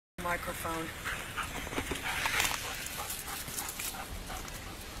microphone.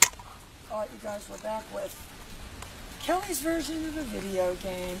 Alright, you guys, we're back with Kelly's version of a video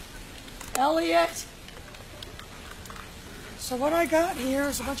game. Elliot! So what I got here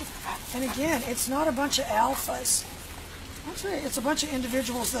is a bunch of, and again, it's not a bunch of alphas. Actually, it's a bunch of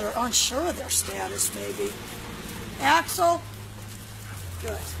individuals that are unsure of their status, maybe. Axel?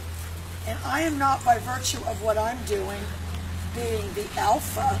 Good. And I am not, by virtue of what I'm doing, being the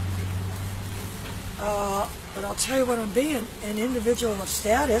alpha. But I'll tell you what I'm being, an individual of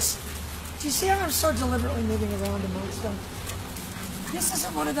status. Do you see how I'm so deliberately moving around amongst them? This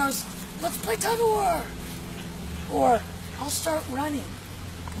isn't one of those, let's play tug of war. Or, I'll start running.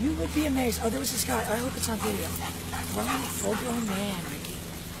 You would be amazed. Oh, there was this guy, I hope it's on video. Running, full-grown man, Ricky.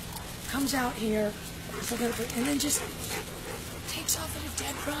 Comes out here, and then just takes off at a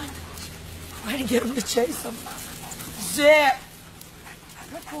dead run. Trying to get him to chase him. Zip!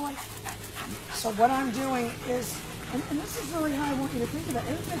 Good boy. So what I'm doing is, and this is really how I want you to think of it.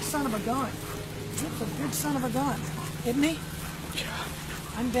 It's a big son of a gun. It's a big son of a gun. Isn't he? Yeah.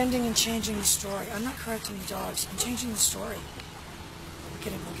 I'm bending and changing the story. I'm not correcting the dogs. I'm changing the story. Look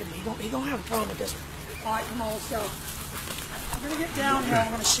at him, look at him. He don't have a problem with this. All right, come on, let's go. I'm going to get down here. I'm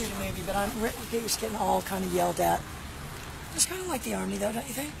going to shoot him maybe, but he's getting all kind of yelled at. It's kind of like the Army, though, don't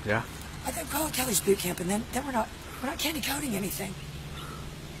you think? Yeah. I think call it Kelly's boot camp, and then we're not candy coating anything.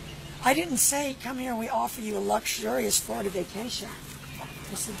 I didn't say, come here and we offer you a luxurious Florida vacation.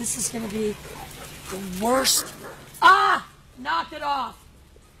 I said, this is going to be the worst, knock it off,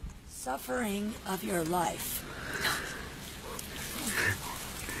 suffering of your life.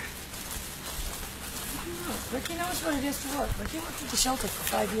 Ricky knows what it is to work. Ricky worked at the shelter for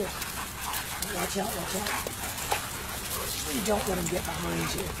 5 years. Watch out, watch out. You don't let him get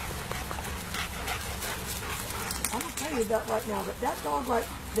behind you. I'm going to tell you that right now, but that dog right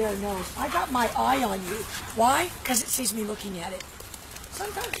there knows. I got my eye on you. Why? Because it sees me looking at it.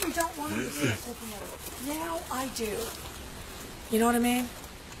 Sometimes you don't want to see us looking at it. Now I do. You know what I mean?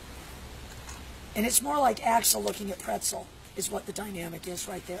 And it's more like Axel looking at Pretzel is what the dynamic is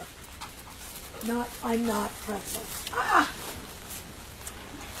right there. I'm not Pretzel.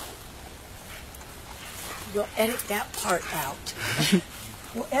 We'll edit that part out.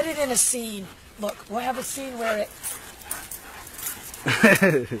 We'll edit in a scene. Look, we'll have a scene where it...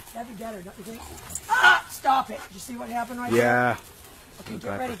 That'd be better, don't you think? Stop it. Did you see what happened right there? Yeah. Okay,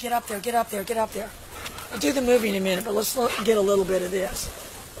 get ready. Get up there. Get up there. Get up there. We'll do the movie in a minute, but let's get a little bit of this.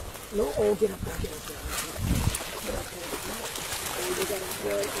 Get up there. Get up there. Get up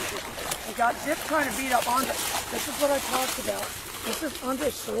there. I got Zip trying to beat up Andre. This is what I talked about. This is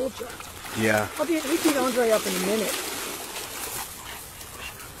Andre's soldier. Yeah. He beat Andre up in a minute.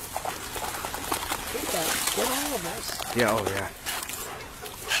 Get all of us. Yeah, oh yeah.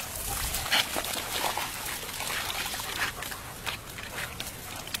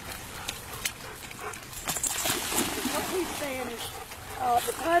 What he's saying is,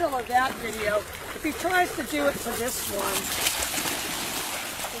 the title of that video, if he tries to do it for this one,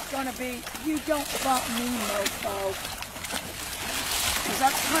 it's going to be, You Don't Bump Me, Mofo. Because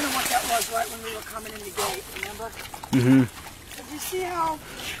that's kind of what that was right when we were coming in the gate, remember? Mm-hmm. Did you see how,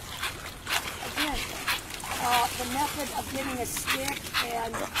 again, the method of getting a stick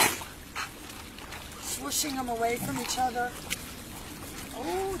and swooshing them away from each other?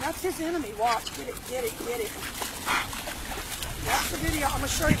 Oh, that's his enemy. Watch. Get it, get it, get it. That's the video. I'm going to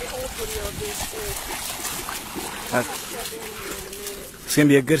show you the old video of this too. It's going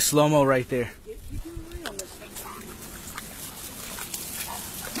to be a good slow-mo right there.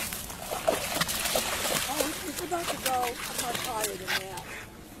 It's about to go much higher than that.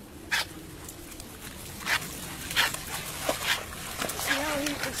 See how he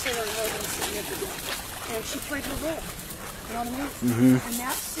considered her insignificant. And she played her role. You know what I mean? Mm-hmm. And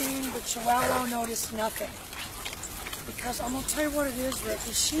that scene, the Chihuahua noticed nothing. Because I'm going to tell you what it is, Rick,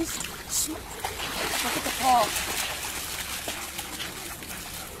 is she's... Look at the paw.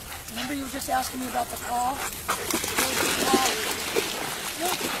 Remember you were just asking me about the paw? There's the paw.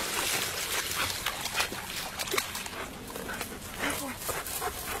 Look.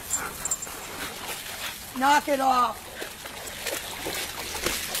 Knock it off.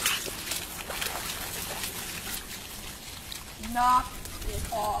 Knock it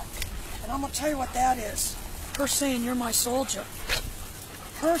off. And I'm going to tell you what that is. Her saying, you're my soldier.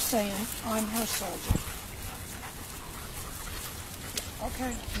 Her saying, I'm her soldier.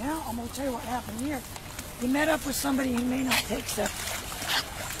 Okay, now I'm going to tell you what happened here. He met up with somebody he may not fix it.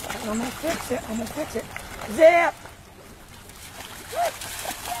 I'm going to fix it. I'm going to fix it. Zip!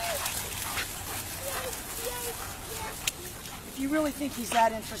 If you really think he's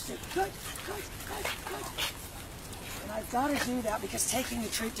that interested. Good. And I've got to do that because taking the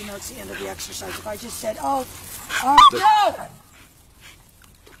treat denotes the end of the exercise. If I just said, no!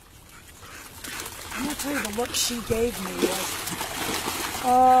 I'm going to tell you the look she gave me was,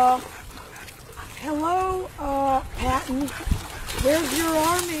 hello, Patton, where's your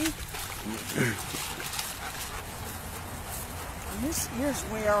army? And this is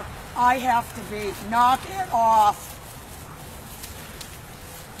where I have to be. Knock it off.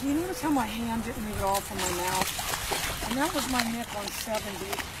 You notice how my hand didn't move at all from my mouth? And that was my nick on 70.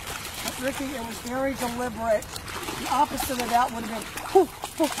 But Ricky, it was very deliberate. The opposite of that would have been, you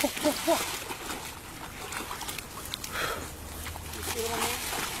see what I mean?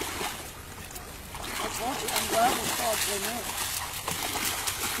 I told you, I'm glad this dog's removed.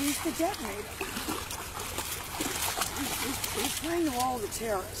 He's the detonator. He's playing the role of the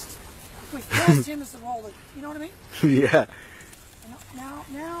terrorist. If we cast him as the role of, you know what I mean? Yeah.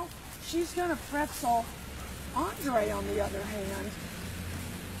 Now, she's going to pretzel Andre on the other hand.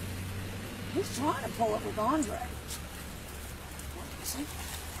 He's trying to pull it with Andre. See?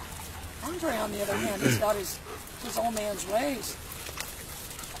 Andre, on the other hand, has got his old man's ways.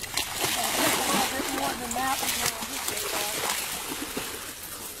 And a little bit more than that before his radar.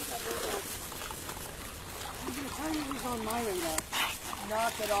 I'm going to tell you who's on my radar.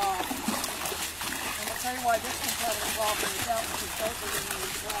 Knock it off. And I'll tell you why this one's having a problem with that one, because both of them are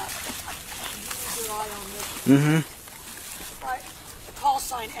in trap. Keep your eye on this. Mm-hmm. Right. The call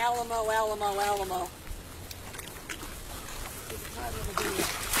sign Alamo. Alamo. Alamo.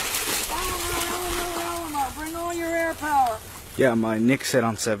 Bring all your air power. Yeah, my nick set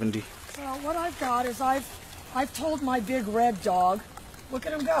on 70. So what I've got is I've told my big red dog, look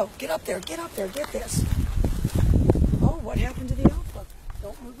at him go. Get up there, get this. Oh, what happened to the alpha?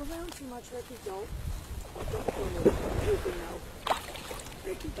 Don't move around too much, Ricky. Don't go move. Ricky, no.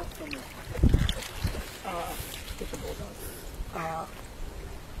 Ricky, don't go move. Get the bulldog.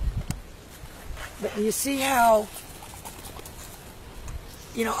 But you see how,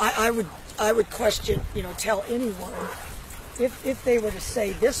 I would question, tell anyone, if they were to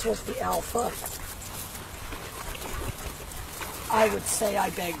say this was the alpha, I would say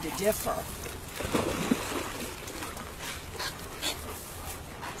I beg to differ.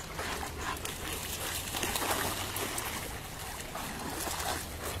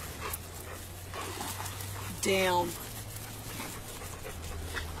 Down.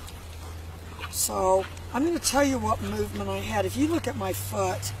 So I'm going to tell you what movement I had. If you look at my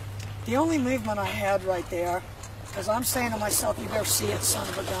foot, the only movement I had right there, because I'm saying to myself, you better see it, son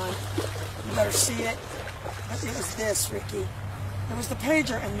of a gun. You better see it. It was this, Ricky. It was the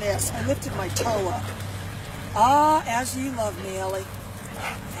pager and this. I lifted my toe up. Ah, as you love me, Ellie.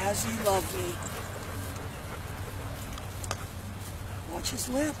 As you love me. Watch his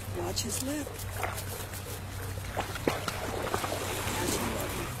lip. Watch his lip. As you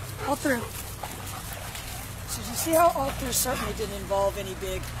love me. All through. So you see how all through certainly didn't involve any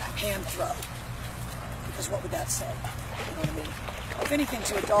big hand throw. Because what would that say? You know what I mean? If anything,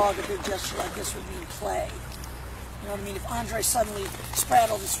 to a dog, a big gesture like this would mean play. You know what I mean? If Andre suddenly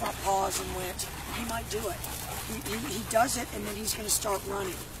spraddled his front paws and went, he might do it. He does it, and then he's going to start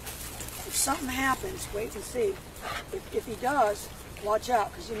running. If something happens, wait and see. If he does, watch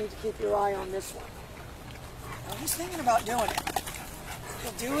out, because you need to keep your eye on this one. Now, he's thinking about doing it.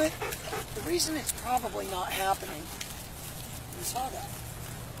 He'll do it. The reason it's probably not happening, you saw that.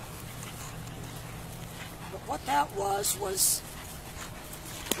 But what that was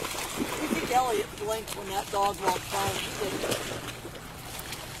I think Elliot blinked when that dog walked by and he did it.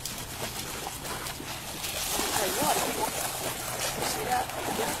 Let me tell you what, you see that?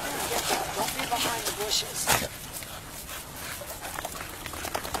 Get up there and get that. Don't be behind the bushes.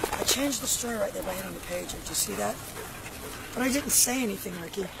 I changed the story right there by hitting the pager. Did you see that? But I didn't say anything,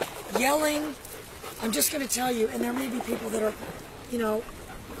 Ricky. Yelling, I'm just going to tell you, and there may be people that are,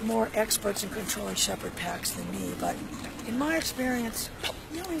 more experts in controlling shepherd packs than me, but in my experience,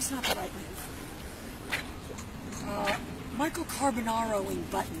 yelling's not the right move. Michael Carbonaro-ing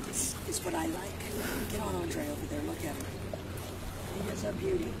buttons is what I like. Get on Andre over there, look at him. He is a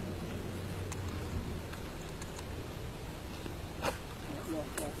beauty.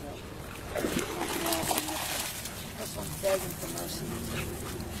 This one's begging for mercy.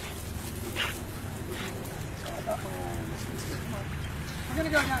 So I got my arms. I'm going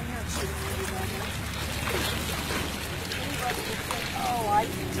to go down here and shoot a movie down here. Oh, I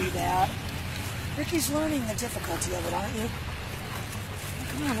can do that. Ricky's learning the difficulty of it, aren't you? Oh,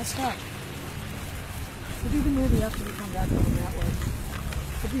 come on, let's go. We'll do the movie after we come back over that way.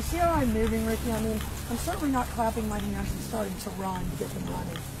 If you see how I'm moving, Ricky, I'm certainly not clapping my hands and starting to run, get them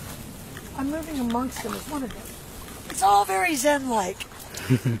running. I'm moving amongst them as one of them. It's all very Zen-like.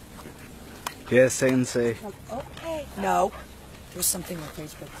 Yeah, sensei. Like, okay. No. There was something on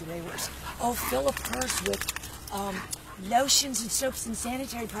Facebook today where it's, oh, fill a purse with lotions and soaps and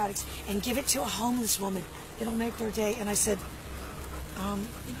sanitary products and give it to a homeless woman. It'll make their day. And I said, you know,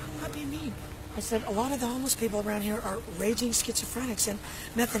 I'm not being mean. I said, a lot of the homeless people around here are raging schizophrenics and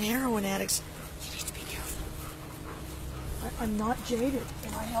meth and heroin addicts. You need to be careful. I'm not jaded,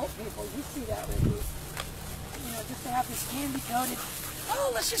 and I help people. You see that with me. You know, just to have this candy-coated,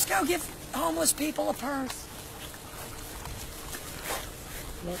 oh, let's just go give homeless people a purse.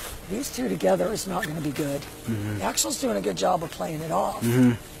 Look, these two together is not going to be good. Axel's doing a good job of playing it off.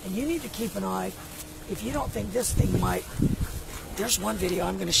 And you need to keep an eye. If you don't think this thing might... There's one video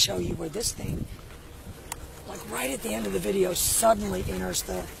I'm going to show you where this thing, like right at the end of the video, suddenly enters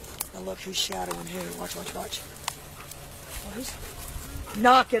the... Now look, who's shadowing who. Watch, watch, watch.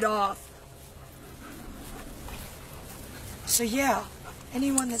 Knock it off. So yeah,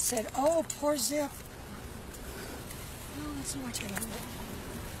 anyone that said, oh, poor Zip. No, that's not what you're going to do.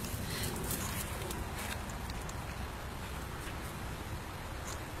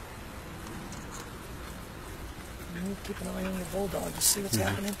 Keep an eye on your bulldog. You see what's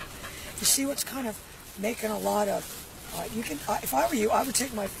happening? You see what's kind of making a lot of... you can. If I were you, I would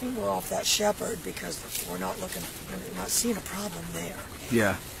take my finger off that shepherd because we're not seeing a problem there.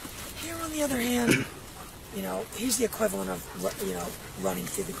 Yeah. Here, on the other hand, you know, he's the equivalent of, you know, running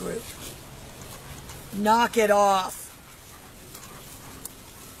through the group. Knock it off.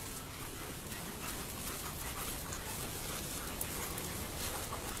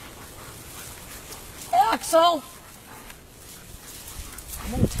 Axel!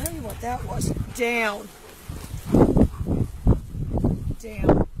 I'm going to tell you what that was. Down.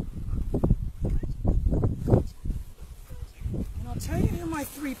 Down. And I'll tell you who my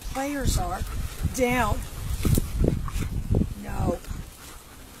three players are. Down. No.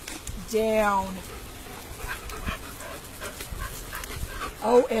 Down.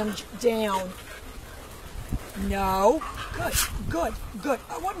 OMG. Down. No. Good. Good. Good.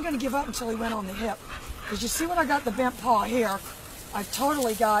 I wasn't going to give up until he went on the hip. Because you see what I got the bent paw here? I've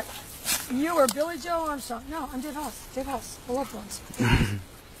totally got, you or Billy Joe Armstrong. No, I'm Dave House, the loved ones. Do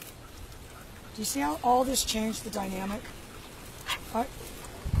you see how all this changed the dynamic? All right.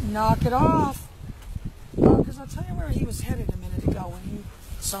 Knock it off. Because I'll tell you where he was headed a minute ago when he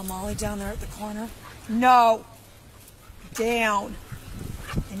saw Molly down there at the corner. No. Down.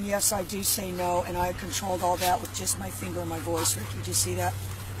 And yes, I do say no, and I controlled all that with just my finger and my voice. Rick, did you see that?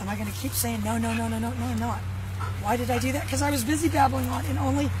 Am I going to keep saying no, no, no, no, no, no, I'm not? Why did I do that? Because I was busy babbling on and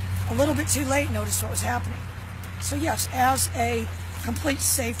only a little bit too late noticed what was happening. So yes, as a complete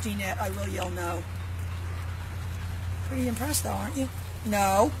safety net, I will yell no. Pretty impressed though, aren't you?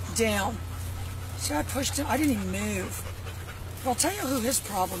 No, down. See, I pushed him. I didn't even move. But I'll tell you who his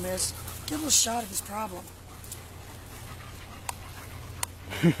problem is. Get a little shot of his problem.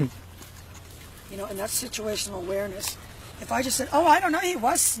 You know, and that's situational awareness. If I just said, oh, I don't know, he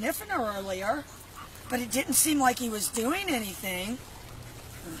was sniffing her earlier, but it didn't seem like he was doing anything.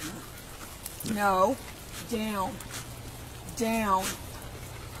 No. Down. Down.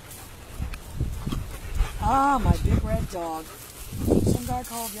 Ah, my big red dog. Some guy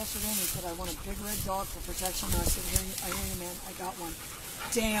called yesterday and he said, I want a big red dog for protection. And I said, I hear you, man. I got one.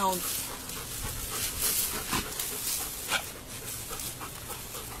 Down.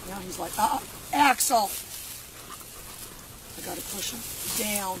 Now he's like, Axel. I got to push him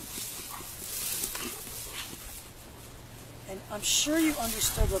down. And I'm sure you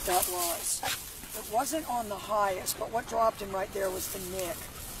understood what that was. It wasn't on the highest, but what dropped him right there was the nick.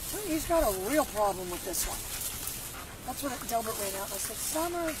 He's got a real problem with this one. That's what Delbert ran out and I said,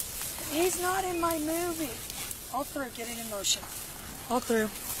 Summer, he's not in my movie. All through, get it in motion. All through.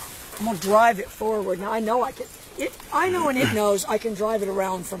 I'm going to drive it forward. Now I know I can. I know and it knows I can drive it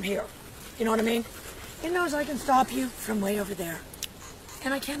around from here. You know what I mean? It knows I can stop you from way over there.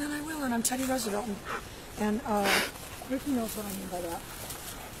 And I can and I will, and I'm Teddy Roosevelt. And Ricky knows what I mean by that.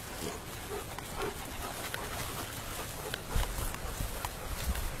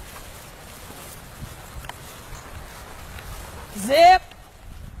 Zip!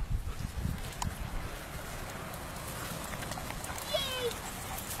 Yay!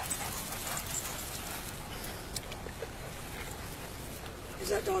 Is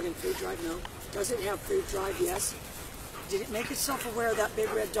that dog in food drive? No. Does it have food drive? Yes. Did it make itself aware of that big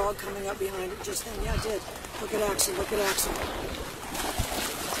red dog coming up behind it just then? Yeah, it did. Look at Axel. Look at Axel.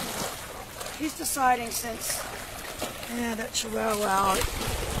 He's deciding since that Chihuahua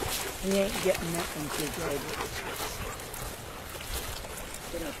And you ain't getting that one too good.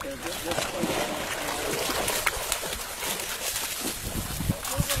 Get up there, get this one.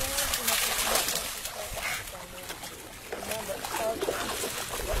 Remember,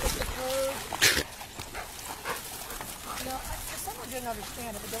 what was the code? Someone didn't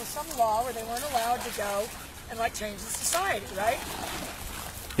understand it, but there was some law where they weren't allowed to go and like change the society, right?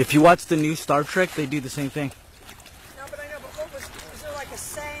 If you watch the new Star Trek, they do the same thing. No, but I know, but what was there like a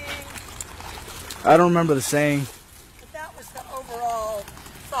saying? I don't remember the saying. But that was the overall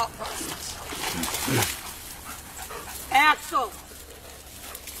thought process. Axel!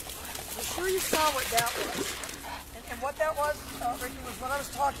 I'm sure you saw what that was. And what that was, Ricky, was what I was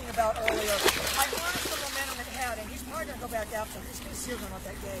talking about earlier. I noticed the momentum it had, and he's probably going to go back after him. He's going to see him on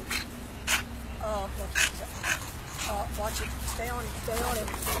that gate. Watch it. Stay on it. Stay on it.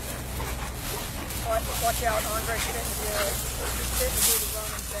 Watch out, Andre. Get into the just didn't do the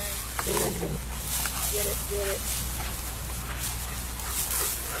running thing. Get it. Get it.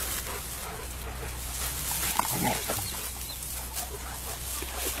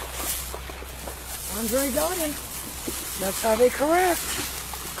 Andre got him. That's how they correct.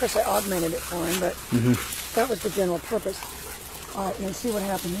 Of course, I augmented it for him, but that was the general purpose. All right, now see what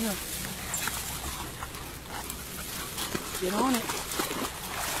happened here. Get on it.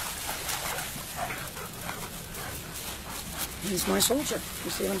 He's my soldier.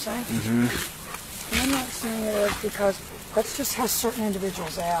 You see what I'm saying? And I'm not saying it as because that's just how certain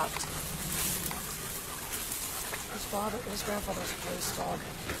individuals act. His grandfather was a police dog.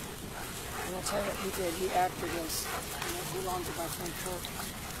 And I'll tell you what he did. He acted as, he belonged to my friend Kirk.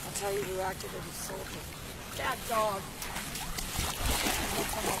 I'll tell you who acted as a soldier. That dog. One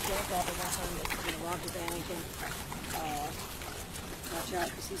time I grandfather one time that robbed a bank and watch out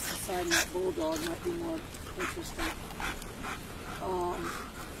because he's deciding that bulldog might be more interesting.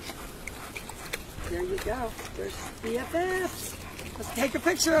 There you go. There's BFFs. Let's take a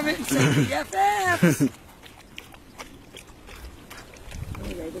picture of it and say BFFs.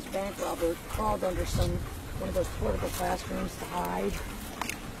 Anyway, this bank robber crawled under one of those portable classrooms to hide.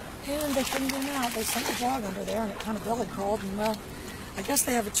 And they couldn't get him out. They sent the dog under there and it kind of belly crawled. And well, I guess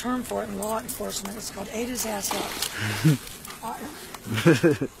they have a term for it in law enforcement. It's called ate his ass up. But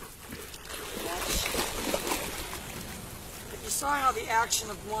you saw how the action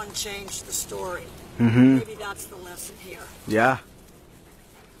of one changed the story. Maybe that's the lesson here. Yeah.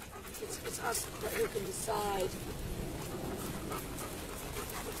 It's us who can decide.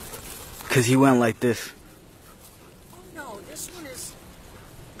 Because he went like this. Oh no, this one is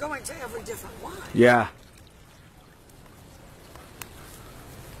going to every different one. Yeah.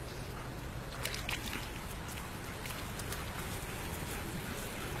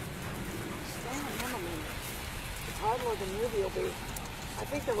 Stand him a minute. The title of the movie will be, I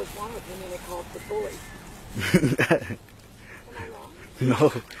think there was one with him in it called The Bully. Am I wrong?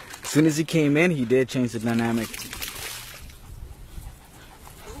 No. As soon as he came in, he did change the dynamic.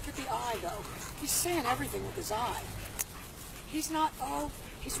 Look at the eye, though. He's saying everything with his eye. He's not,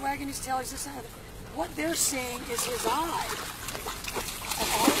 he's wagging his tail, he's just saying, what they're seeing is his eye. And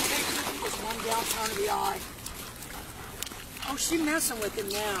all it takes is one down turn of the eye. Oh, she's messing with him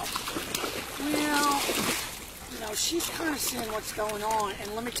now. Well, she's kind of seeing what's going on.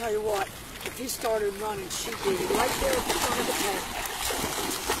 And let me tell you what, if he started running, she'd be right there at the front of the pen.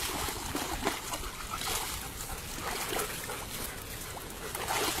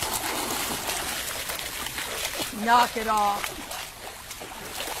 Knock it off.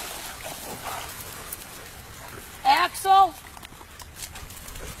 Axel?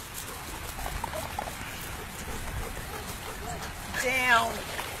 Down.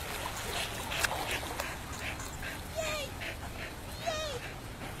 Yay!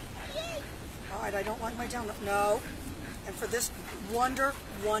 All right, I don't like my down. No. And for this wonder,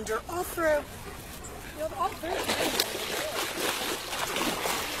 all through. All through.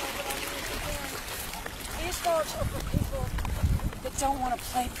 These dogs are for people that don't want to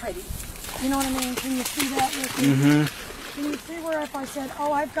play pretty. You know what I mean? Can you see that? Can you see where if I said,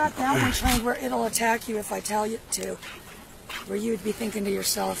 oh, I've got that one trained where it'll attack you if I tell you to? Where you would be thinking to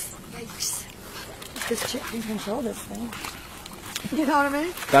yourself, yikes, this chick can control this thing. You know what I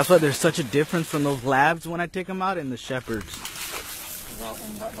mean? That's why there's such a difference from those labs when I take them out and the shepherds. Well,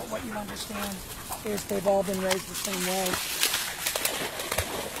 but what you understand is they've all been raised the same way.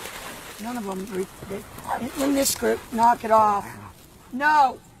 None of them, in this group, knock it off.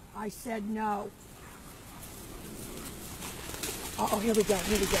 No! I said no. Oh, here we go.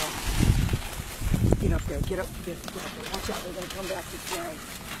 Get up there, get up there. Watch out, they're going to come back to play.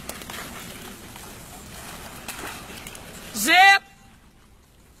 Zip!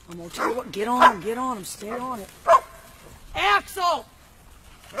 I'm going to tell you what, get on him, stay on it. Axel!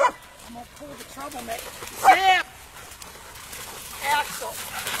 I'm going to pull the troublemaker. Zip! Axel.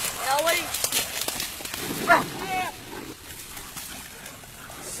 Ellie.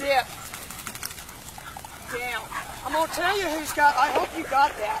 Zip. Zip. Down. I'm going to tell you who's got, I hope you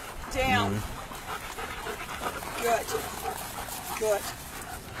got that. Down. Good. Good.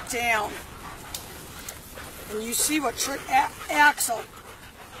 Down. And you see what Axel.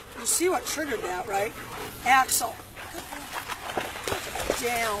 You see what triggered that, right? Axel.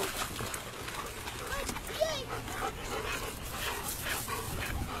 Down.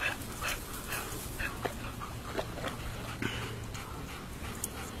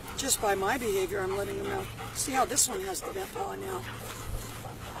 Just by my behavior, I'm letting him know. See how this one has the bent paw now?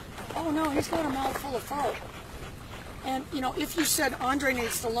 Oh no, he's got a mouth full of fur. And, you know, if you said Andre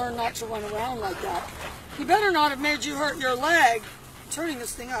needs to learn not to run around like that, he better not have made you hurt your leg turning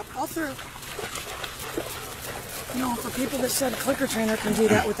this thing up. All through. You know, for people that said clicker trainer can do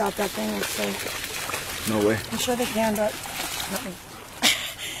that without that thing, I'd say. No way. I'm sure they can, but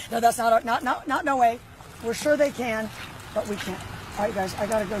no, that's not no way. We're sure they can, but we can't. All right, guys, I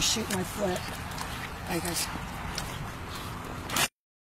gotta go shoot my foot. All right, guys.